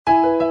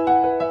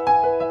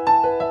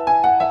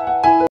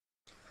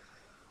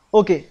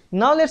Okay,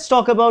 now let's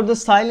talk about the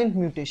silent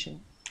mutation.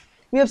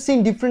 We have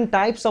seen different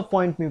types of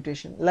point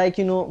mutation, like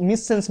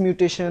missense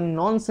mutation,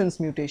 nonsense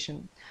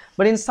mutation.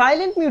 But in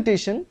silent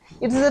mutation,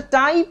 it is a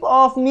type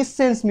of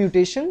missense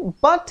mutation,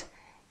 but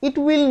it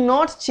will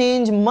not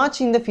change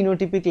much in the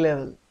phenotypic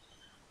level.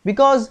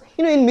 Because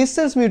in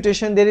missense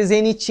mutation there is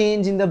any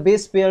change in the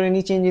base pair,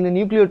 any change in the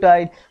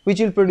nucleotide, which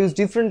will produce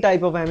different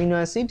type of amino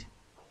acid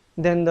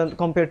than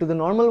compared to the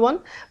normal one.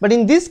 But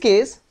in this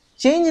case,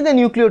 change in the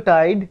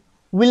nucleotide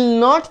will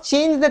not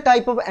change the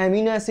type of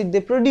amino acid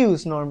they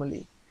produce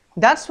normally.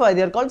 That's why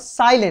they are called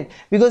silent,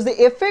 because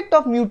the effect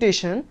of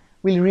mutation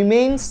will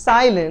remain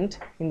silent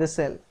in the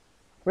cell,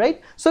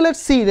 right? So let's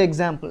see the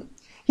example.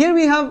 Here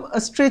we have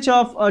a stretch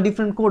of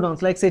different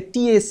codons, like say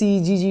TAC,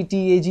 GGT,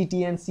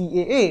 AGT and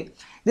CAA.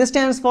 This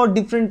stands for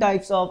different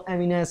types of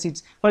amino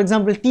acids. For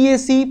example,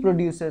 TAC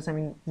produces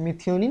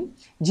methionine,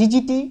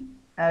 GGT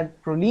add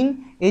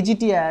proline,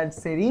 AGT add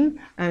serine,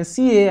 and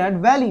CA add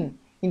valine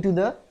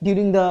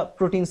during the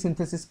protein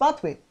synthesis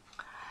pathway.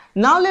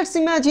 Now let's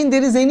imagine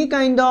there is any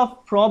kind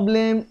of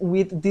problem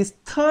with this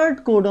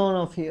third codon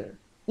of here.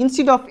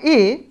 Instead of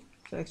A,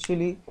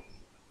 actually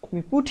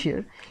we put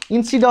here,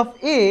 instead of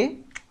A,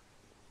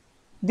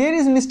 there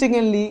is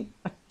mistakenly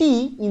a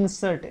T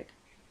inserted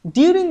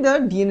during the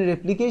DNA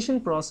replication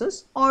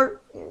process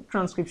or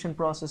transcription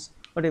process,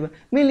 whatever.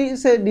 Mainly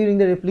say during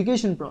the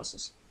replication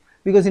process,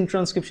 because in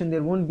transcription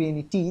there won't be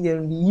any T,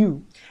 there will be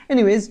U.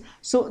 Anyways,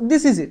 so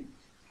this is it.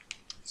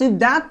 So if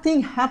that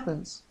thing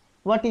happens,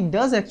 what it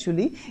does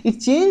actually, it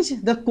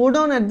changes the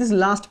codon at this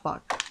last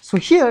part. So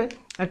here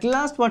at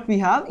last what we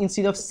have,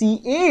 instead of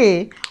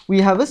CA,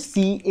 we have a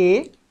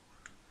CAT.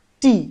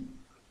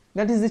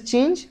 That is the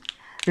change.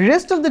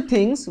 Rest of the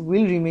things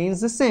will remain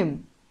the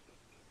same,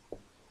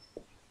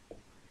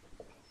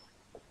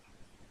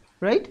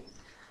 right?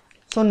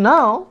 So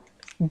now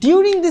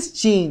during this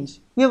change,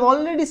 we have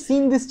already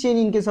seen this change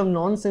in case of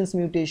nonsense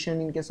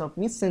mutation, in case of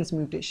missense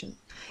mutation.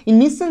 In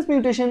missense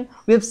mutation,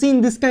 we have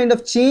seen this kind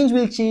of change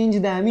will change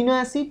the amino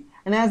acid,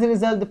 and as a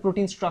result the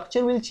protein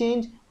structure will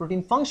change,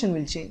 protein function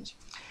will change.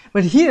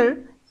 But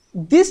here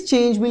this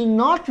change will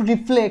not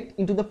reflect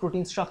into the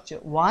protein structure.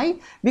 Why?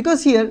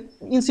 Because here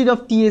instead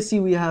of TAC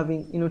we are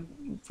having,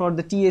 for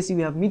the TAC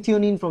we have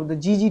methionine, for the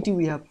GGT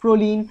we have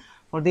proline,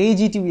 for the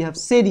AGT we have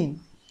serine,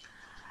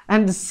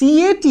 and the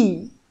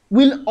CAT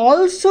will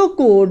also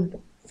code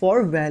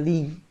for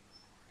valine.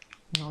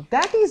 Now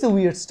that is a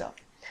weird stuff,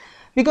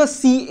 because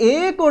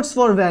CA codes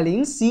for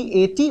valine,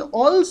 CAT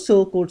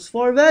also codes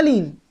for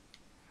valine.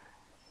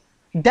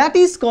 That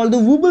is called the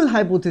Woobin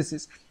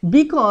hypothesis,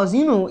 because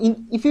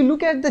if you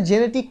look at the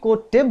genetic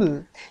code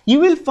table,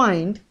 you will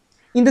find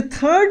in the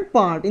third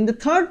part, in the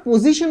third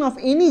position of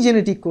any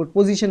genetic code,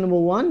 position number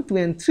 1, 2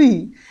 and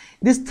 3,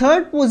 this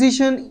third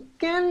position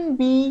can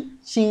be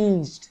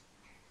changed,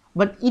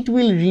 but it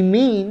will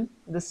remain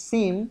the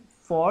same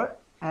for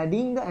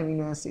adding the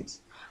amino acids.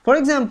 For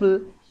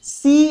example,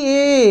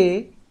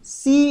 CA,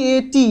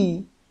 CAT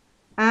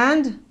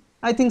and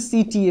I think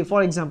CTA,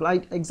 for example,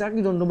 I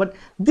exactly don't know, but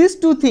these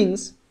two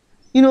things,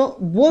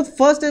 both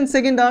first and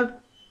second are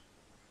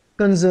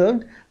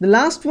conserved. The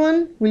last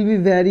one will be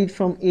varied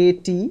from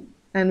AT,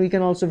 and we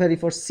can also vary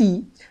for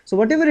C. So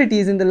whatever it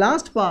is in the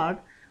last part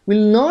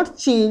will not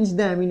change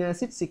the amino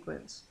acid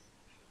sequence.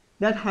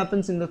 That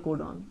happens in the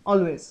codon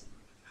always.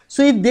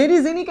 So if there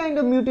is any kind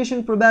of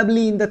mutation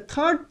probably in the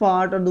third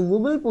part or the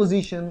Woobin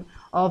position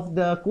of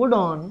the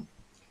codon,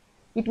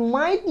 it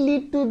might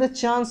lead to the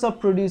chance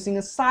of producing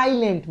a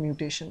silent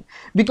mutation,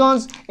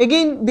 because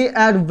again they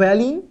add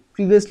valine.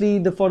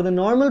 Previously for the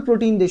normal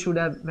protein they should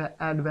have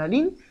add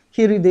valine.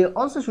 Here they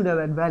also should have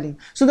add valine.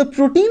 So the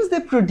proteins they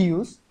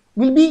produce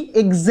will be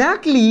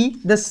exactly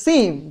the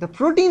same. The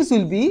proteins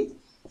will be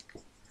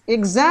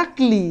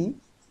exactly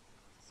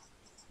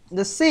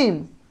the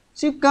same.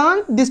 So you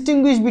can't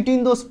distinguish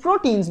between those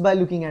proteins by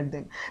looking at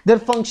them. Their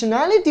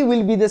functionality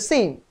will be the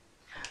same.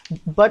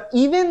 But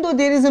even though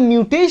there is a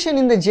mutation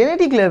in the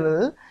genetic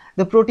level,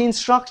 the protein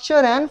structure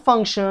and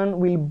function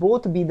will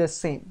both be the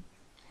same.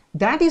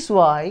 That is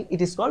why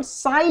it is called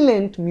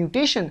silent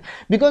mutation,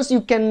 because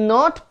you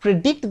cannot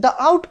predict the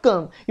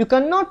outcome. You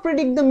cannot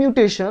predict the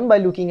mutation by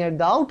looking at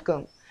the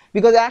outcome,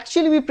 because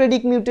actually we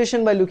predict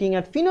mutation by looking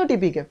at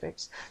phenotypic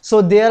effects.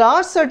 So there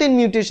are certain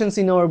mutations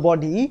in our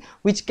body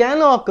which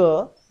can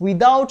occur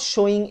without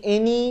showing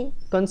any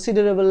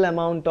considerable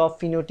amount of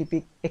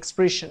phenotypic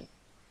expression.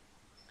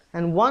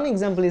 And one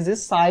example is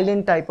this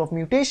silent type of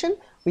mutation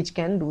which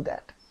can do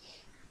that.